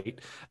Belinda's feet,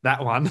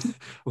 that one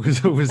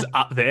was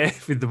up there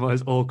with the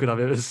most awkward I've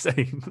ever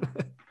seen.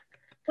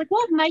 Like,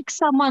 what makes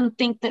someone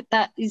think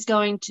that is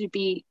going to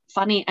be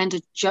funny and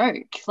a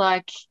joke?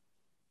 Like,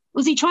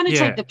 was he trying to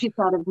take the piss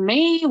out of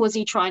me? Was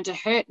he trying to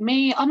hurt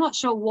me? I'm not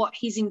sure what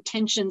his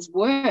intentions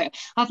were.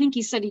 I think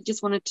he said he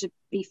just wanted to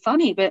be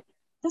funny, but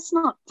that's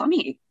not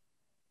funny.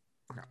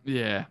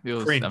 Yeah, it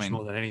was cringe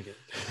more than anything.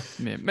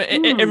 Yeah,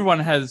 everyone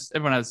has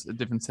a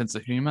different sense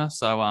of humor,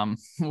 so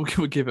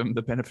we'll give him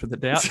the benefit of the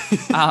doubt.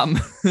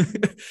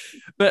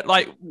 But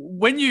like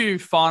when you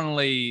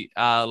finally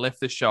left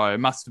the show, it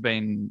must have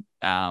been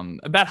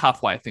about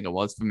halfway, I think it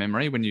was, from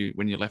memory, when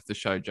you left the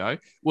show, Joe.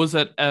 Was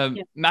it a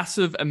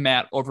massive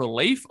amount of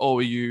relief, or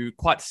were you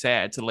quite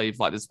sad to leave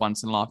like this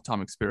once in a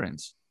lifetime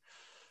experience?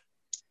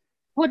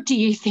 What do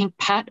you think,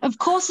 Pat? Of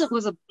course it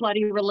was a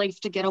bloody relief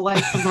to get away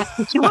from that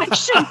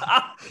situation.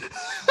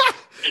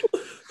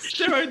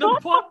 Stirring the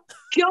pot.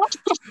 God.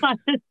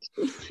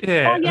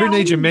 Yeah, who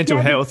needs your mental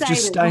health?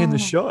 Just stay in the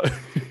show.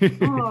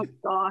 Oh,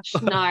 gosh,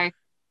 no.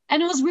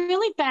 And it was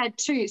really bad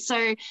too.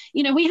 So,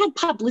 we had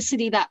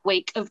publicity that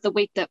week of the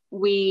week that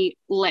we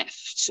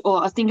left,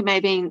 or I think it may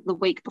have been the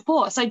week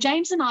before. So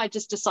James and I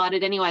just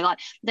decided anyway, like,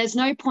 there's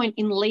no point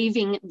in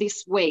leaving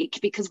this week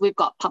because we've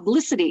got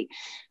publicity.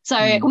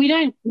 So we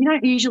don't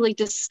usually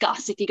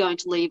discuss if you're going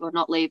to leave or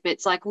not leave, but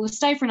it's like, we'll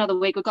stay for another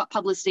week. We've got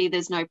publicity.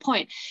 There's no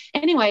point.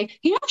 Anyway,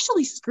 he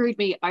actually screwed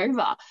me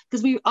over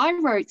because I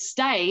wrote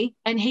stay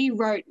and he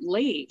wrote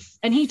leave.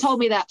 And he told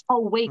me that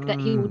whole week that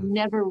he would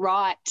never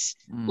write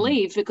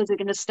leave because because we're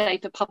going to stay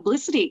for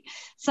publicity.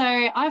 So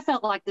I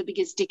felt like the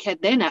biggest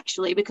dickhead then,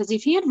 actually, because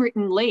if he had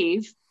written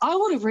leave, I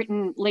would have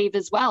written leave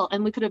as well,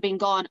 and we could have been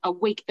gone a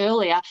week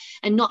earlier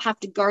and not have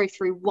to go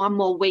through one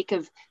more week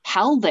of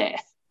hell there.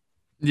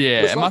 Yeah,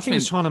 It was like he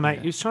was trying to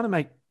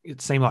make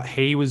it seem like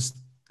he was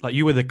like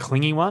you were the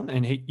clingy one,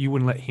 and you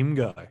wouldn't let him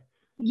go.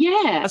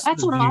 Yeah,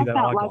 that's what I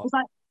felt like.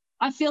 got.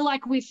 I feel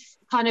like with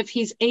kind of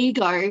his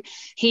ego,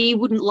 he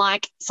wouldn't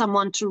like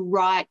someone to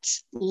write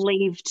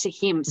leave to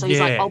him. So he's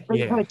like, I'll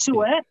beat her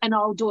to it and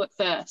I'll do it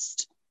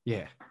first.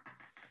 Yeah.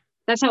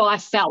 That's how I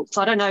felt.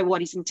 So I don't know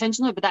what his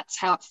intention was, but that's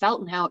how it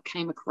felt and how it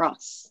came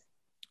across.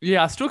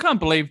 Yeah, I still can't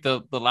believe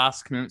the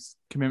last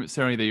commitment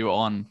ceremony that you were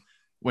on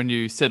when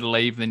you said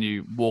leave, then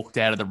you walked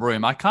out of the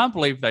room. I can't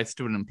believe they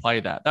still didn't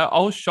play that. I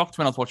was shocked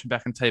when I was watching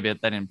back on TV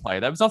that they didn't play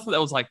that. I thought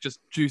that was like just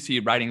juicy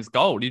ratings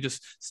gold. You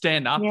just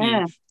stand up,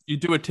 you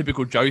do a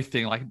typical Joe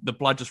thing, like the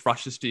blood just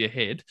rushes to your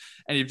head,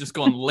 and you've just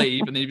gone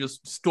leave, and then you've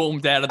just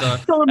stormed out of the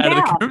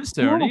commitment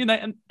ceremony,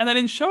 and they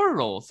didn't show it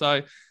all.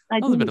 So they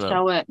didn't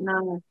show it.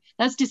 No,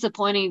 that's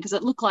disappointing because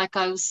it looked like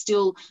I was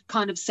still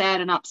kind of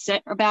sad and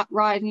upset about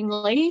writing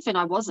leave, and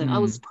I wasn't. I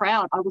was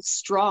proud. I was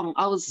strong.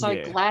 I was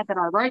so glad that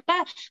I wrote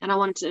that, and I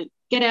wanted to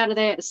get out of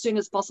there as soon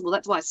as possible.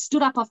 That's why I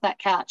stood up off that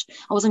couch.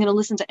 I wasn't going to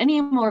listen to any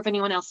more of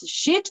anyone else's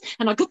shit,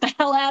 and I got the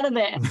hell out of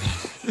there.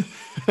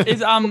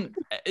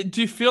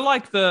 Do you feel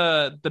like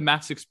the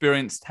maths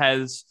experience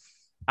has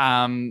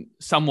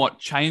somewhat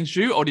changed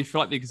you, or do you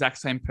feel like the exact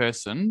same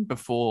person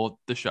before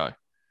the show?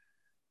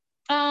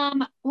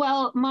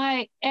 Well,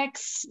 my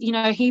ex,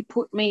 he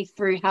put me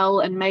through hell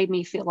and made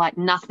me feel like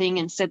nothing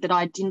and said that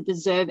I didn't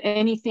deserve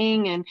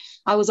anything and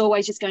I was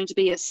always just going to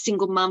be a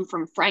single mum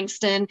from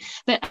Frankston.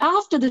 But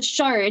after the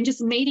show and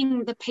just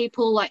meeting the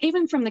people, like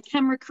even from the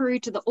camera crew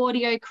to the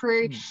audio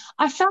crew,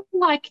 I felt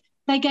like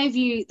they gave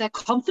you the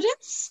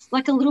confidence,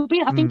 like a little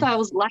bit. I think I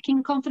was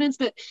lacking confidence,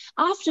 but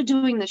after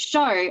doing the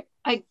show,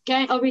 I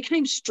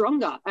became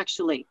stronger,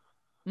 actually.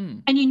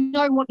 And you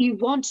know what you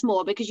want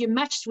more because you're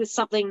matched with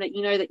something that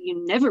you know that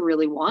you never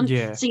really want.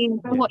 Yeah. So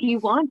you know what you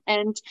want.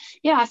 And,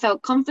 I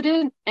felt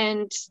confident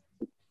and,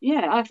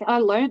 I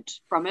learned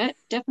from it,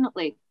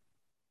 definitely.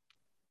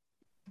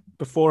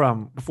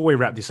 Before we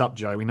wrap this up,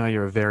 Joe, we know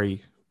you're a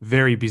very,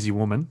 very busy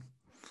woman.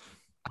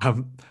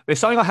 There's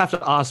something I have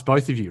to ask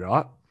both of you,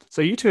 right?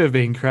 So you two have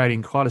been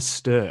creating quite a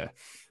stir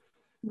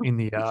in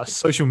the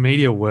social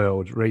media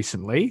world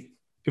recently.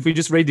 If we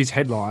just read this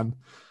headline,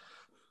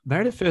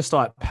 Married at First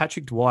Sight,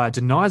 Patrick Dwyer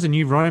denies a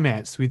new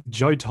romance with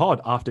Joe Todd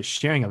after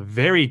sharing a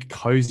very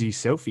cozy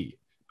selfie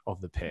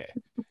of the pair.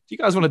 Do you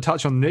guys want to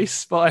touch on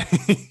this? What's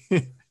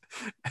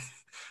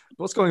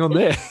going on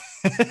there?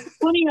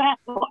 What do you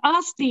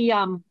ask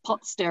the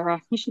pot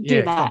stirrer? You should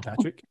do that. Come on,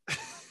 Patrick.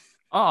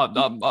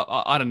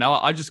 I don't know.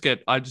 I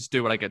just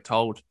do what I get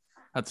told.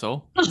 That's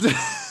all.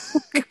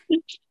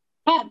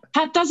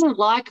 Pat doesn't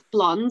like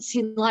blondes.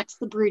 He likes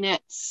the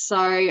brunettes. So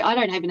I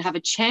don't even have a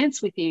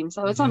chance with him.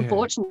 So it's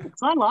unfortunate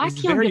because I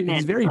like younger men.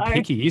 He's very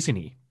picky, isn't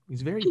he?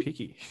 He's very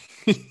picky.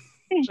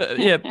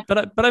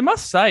 But I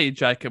must say,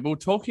 Jacob, we were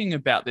talking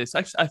about this.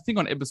 Actually, I think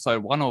on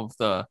episode 1 of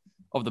the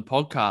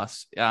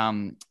podcast,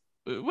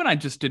 when I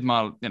just did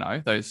my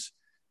those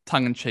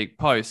tongue-in-cheek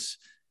posts,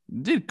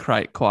 did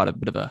create quite a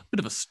bit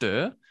of a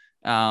stir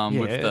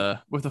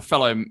with the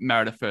fellow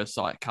Married at First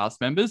Sight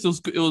cast members.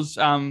 It was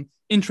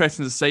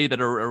interesting to see that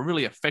it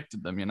really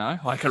affected them,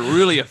 like it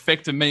really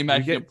affected me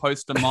making a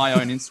post on my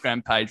own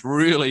Instagram page,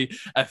 really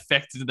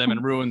affected them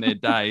and ruined their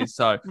day.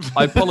 So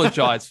I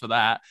apologize for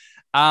that.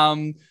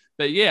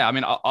 But yeah, I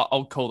mean,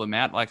 I'll call them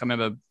out. Like I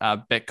remember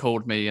Beck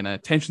called me an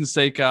attention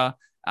seeker.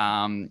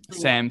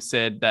 Sam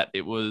said that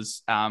it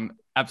was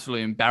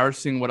absolutely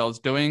embarrassing what I was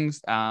doing.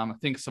 I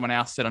think someone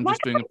else said I'm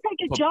just doing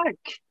a joke.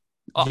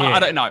 I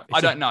don't know. I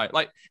don't know.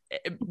 Like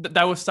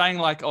they were saying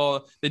like,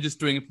 oh, they're just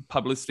doing it for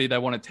publicity. They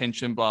want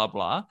attention, blah,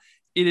 blah.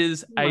 It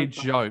is a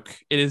joke.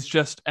 It is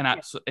just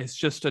it's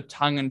just a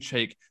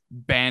tongue-in-cheek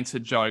banter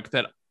joke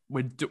that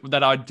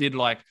I did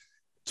like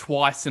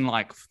twice in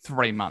like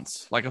 3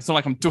 months. Like it's not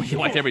like I'm doing it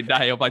like every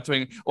day of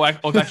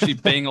actually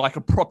being like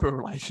a proper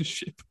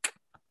relationship.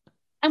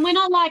 And we're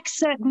not like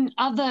certain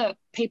other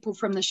people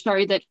from the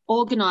show that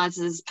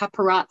organises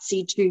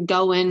paparazzi to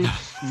go and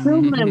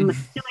film them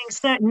doing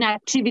certain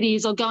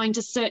activities or going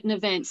to certain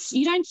events.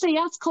 You don't see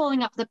us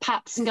calling up the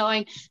paps and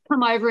going,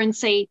 come over and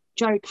see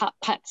Joe cut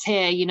Pat's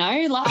hair,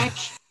 like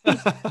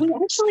we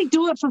actually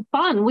do it for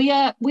fun. We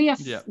are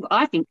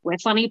I think we're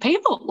funny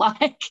people.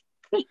 Like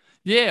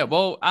yeah,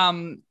 well,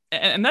 and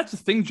that's the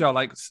thing, Joe,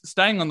 like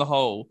staying on the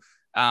whole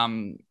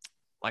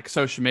like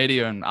social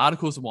media and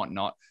articles and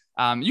whatnot.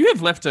 You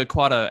have left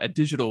quite a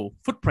digital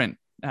footprint,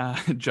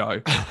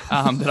 Joe,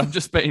 that I've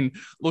just been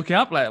looking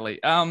up lately.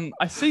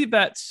 I see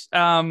that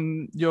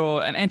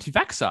you're an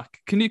anti-vaxxer.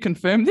 Can you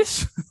confirm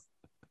this?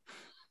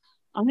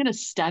 I'm going to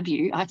stab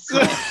you, I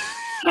swear.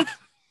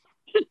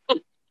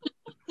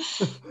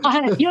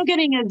 You're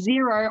getting a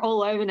 0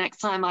 all over next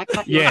time I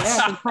cut your hair.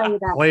 I can tell you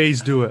that.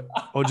 Please do it.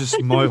 Or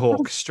just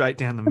mohawk straight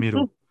down the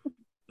middle.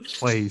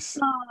 Please.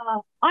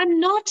 I'm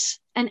not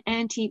an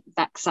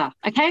anti-vaxxer,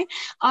 okay?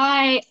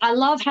 I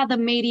love how the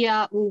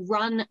media will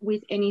run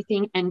with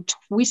anything and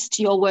twist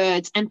your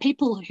words, and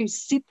people who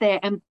sit there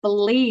and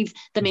believe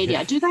the media.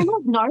 Yeah. Do they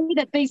not know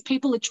that these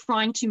people are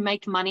trying to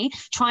make money,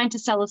 trying to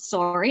sell a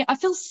story? I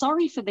feel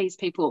sorry for these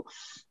people.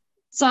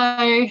 So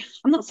I'm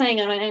not saying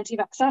I'm an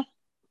anti-vaxxer,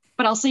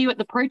 but I'll see you at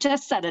the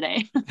protest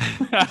Saturday.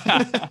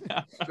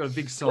 Got a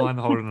big sign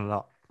holding it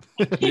up.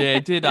 Yeah,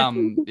 it did.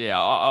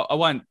 I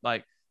won't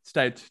like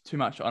stay too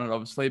much on it,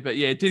 obviously, but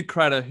yeah, it did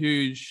create a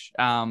huge,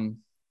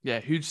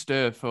 huge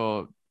stir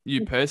for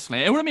you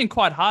personally. It would have been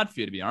quite hard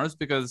for you, to be honest,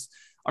 because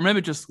I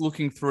remember just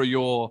looking through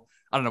your.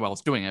 I don't know why I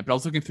was doing it, but I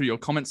was looking through your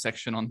comment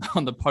section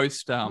on the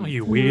post. Oh,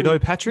 you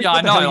weirdo, Patrick. Yeah,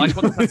 I know. Like,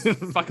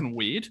 that's fucking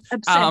weird.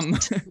 I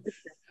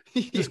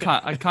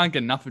can't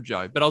get enough of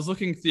Joe. But I was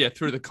looking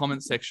through the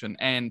comment section,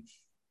 and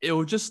it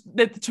was just,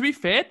 to be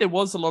fair, there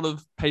was a lot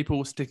of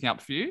people sticking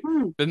up for you.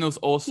 But then there was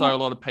also a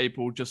lot of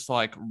people just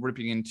like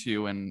ripping into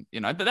you, and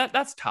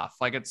that's tough.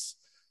 Like it's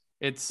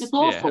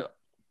awful.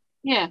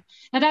 Yeah,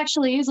 it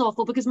actually is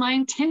awful, because my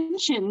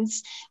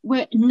intentions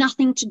were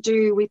nothing to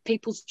do with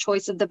people's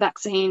choice of the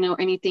vaccine or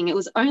anything. It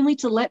was only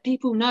to let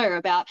people know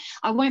about,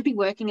 I won't be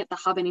working at the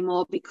hub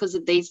anymore because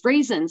of these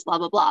reasons, blah,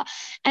 blah, blah.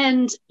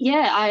 And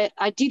yeah,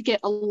 I did get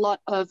a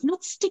lot of,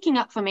 not sticking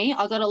up for me,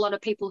 I got a lot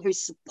of people who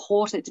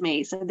supported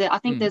me. So I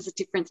think there's a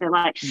difference there.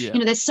 Like,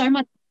 there's so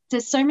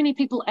many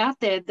people out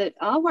there that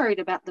are worried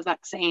about the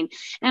vaccine.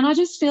 And I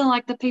just feel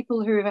like the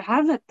people who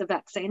have the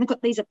vaccine, they've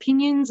got these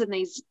opinions and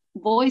these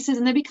voices,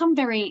 and they become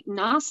very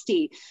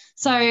nasty.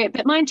 So,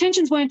 but my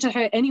intentions weren't to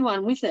hurt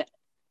anyone with it,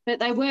 but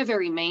they were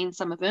very mean,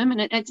 some of them,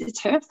 and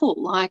it's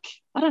hurtful. Like,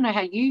 I don't know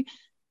how you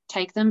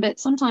take them, but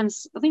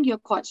sometimes I think you're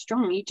quite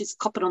strong. You just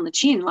cop it on the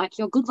chin, like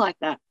you're good like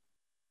that.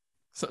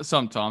 So,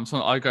 sometimes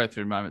I go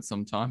through moments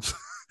sometimes.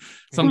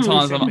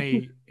 Sometimes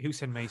he'll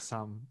send me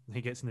some.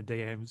 He gets in the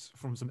DMs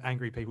from some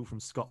angry people from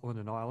Scotland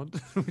and Ireland,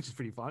 which is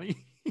pretty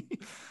funny.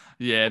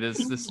 Yeah, there's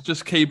this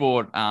just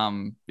keyboard.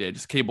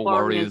 Just keyboard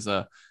warriors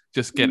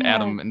just get at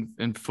them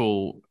in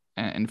full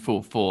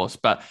force.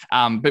 But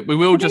we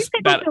will do just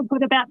people feel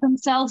good about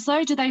themselves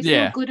though. Do they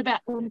feel good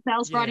about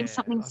themselves writing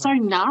something so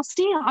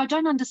nasty? I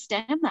don't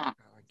understand that.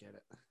 I get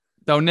it.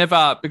 They'll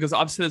never, because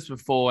I've said this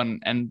before,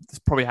 and this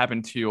probably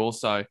happened to you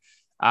also.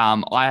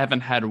 I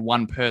haven't had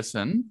one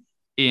person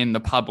in the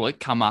public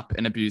come up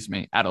and abuse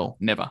me at all.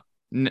 Never.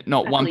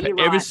 Not one.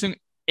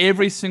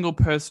 Every single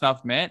person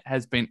I've met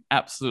has been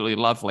absolutely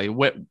lovely.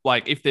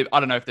 Like, I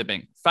don't know if they're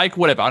being fake,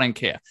 whatever, I don't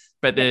care.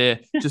 But they're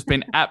just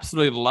been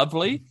absolutely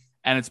lovely,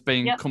 and it's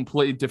been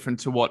completely different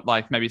to what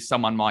like maybe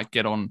someone might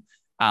get on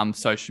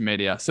social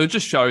media. So it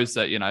just shows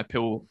that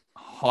people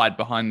hide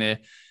behind their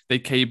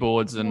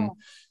keyboards and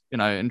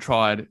and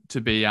tried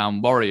to be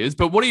warriors.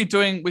 But what are you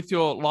doing with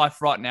your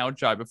life right now,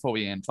 Joe? Before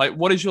we end, like,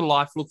 what does your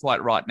life look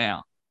like right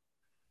now?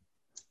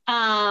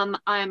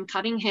 I'm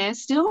cutting hair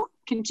still,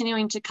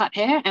 continuing to cut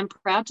hair. I'm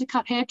proud to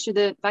cut hair to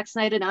the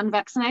vaccinated,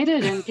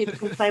 unvaccinated, and people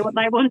can say what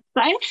they want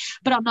to say,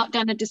 but I'm not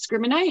going to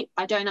discriminate.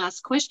 I don't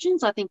ask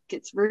questions. I think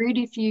it's rude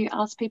if you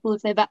ask people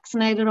if they're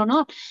vaccinated or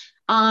not.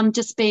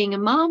 Just being a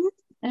mum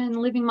and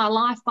living my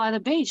life by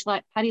the beach.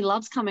 Like, Patty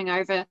loves coming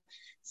over,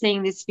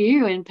 seeing this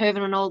view, and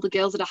perving on all the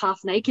girls that are half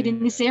naked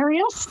in this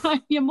area. So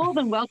you're more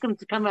than welcome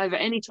to come over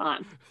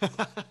anytime.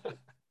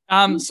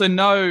 So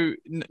no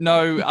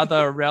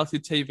other reality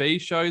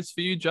TV shows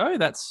for you, Joe?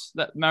 That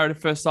Married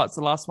at First Sight's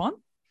the last one?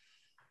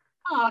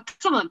 Oh,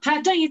 come on,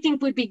 Pat. Don't you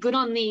think we'd be good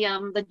on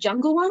the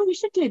jungle one? We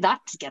should do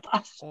that together.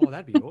 Oh,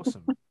 that'd be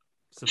awesome.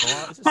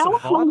 Survival?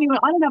 I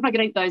don't know if I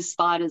could eat those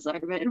spiders though,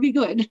 but it'd be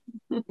good.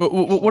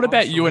 What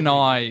about you and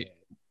I?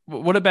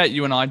 What about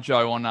you and I,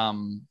 Joe,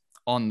 on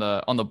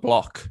the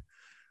block?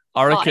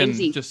 I reckon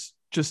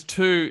just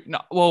two.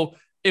 No, well,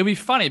 it'll be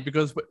funny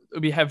because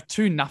we have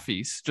two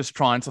nuffies just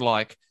trying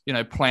to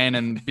plan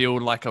and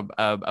build like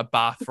a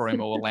bathroom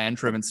or a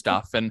lounge room and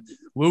stuff, and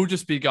we'll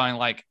just be going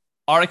like,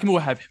 I reckon we'll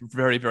have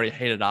very, very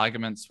heated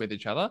arguments with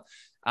each other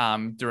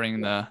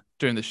during the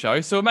show.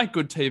 So it'll make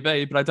good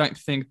TV, but I don't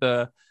think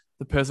the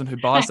person who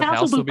buys the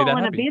house will be that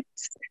happy.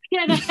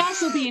 Yeah, the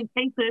house will be in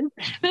pieces,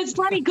 but it's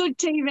bloody good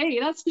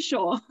TV, that's for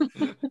sure.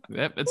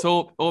 Yep, it's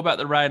all about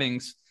the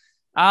ratings.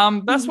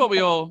 That's what we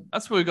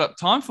got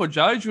time for,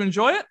 Joe. Did you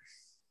enjoy it?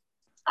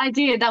 I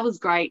did. That was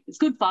great. It's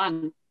good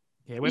fun.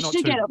 Yeah, you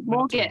should get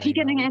more. Are you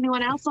getting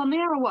anyone else on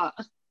there or what?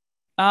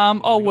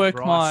 I'll work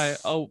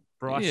Bryce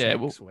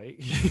next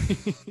week.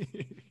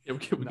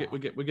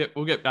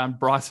 We'll get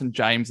Bryce and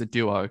James a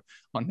duo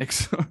on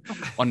next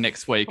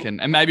week, and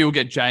maybe we'll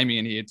get Jamie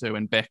in here too,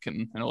 and Beck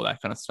and all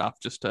that kind of stuff,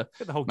 just to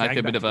make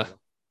a bit of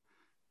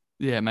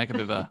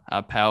a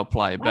power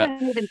play. But I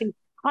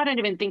don't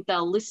even think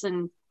they'll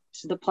listen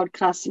to the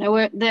podcast.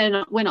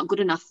 We're not good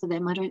enough for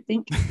them, I don't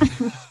think.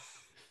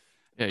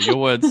 Yeah, your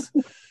words,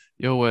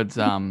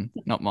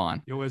 not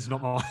mine. Your words,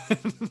 not mine.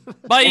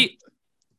 Bye.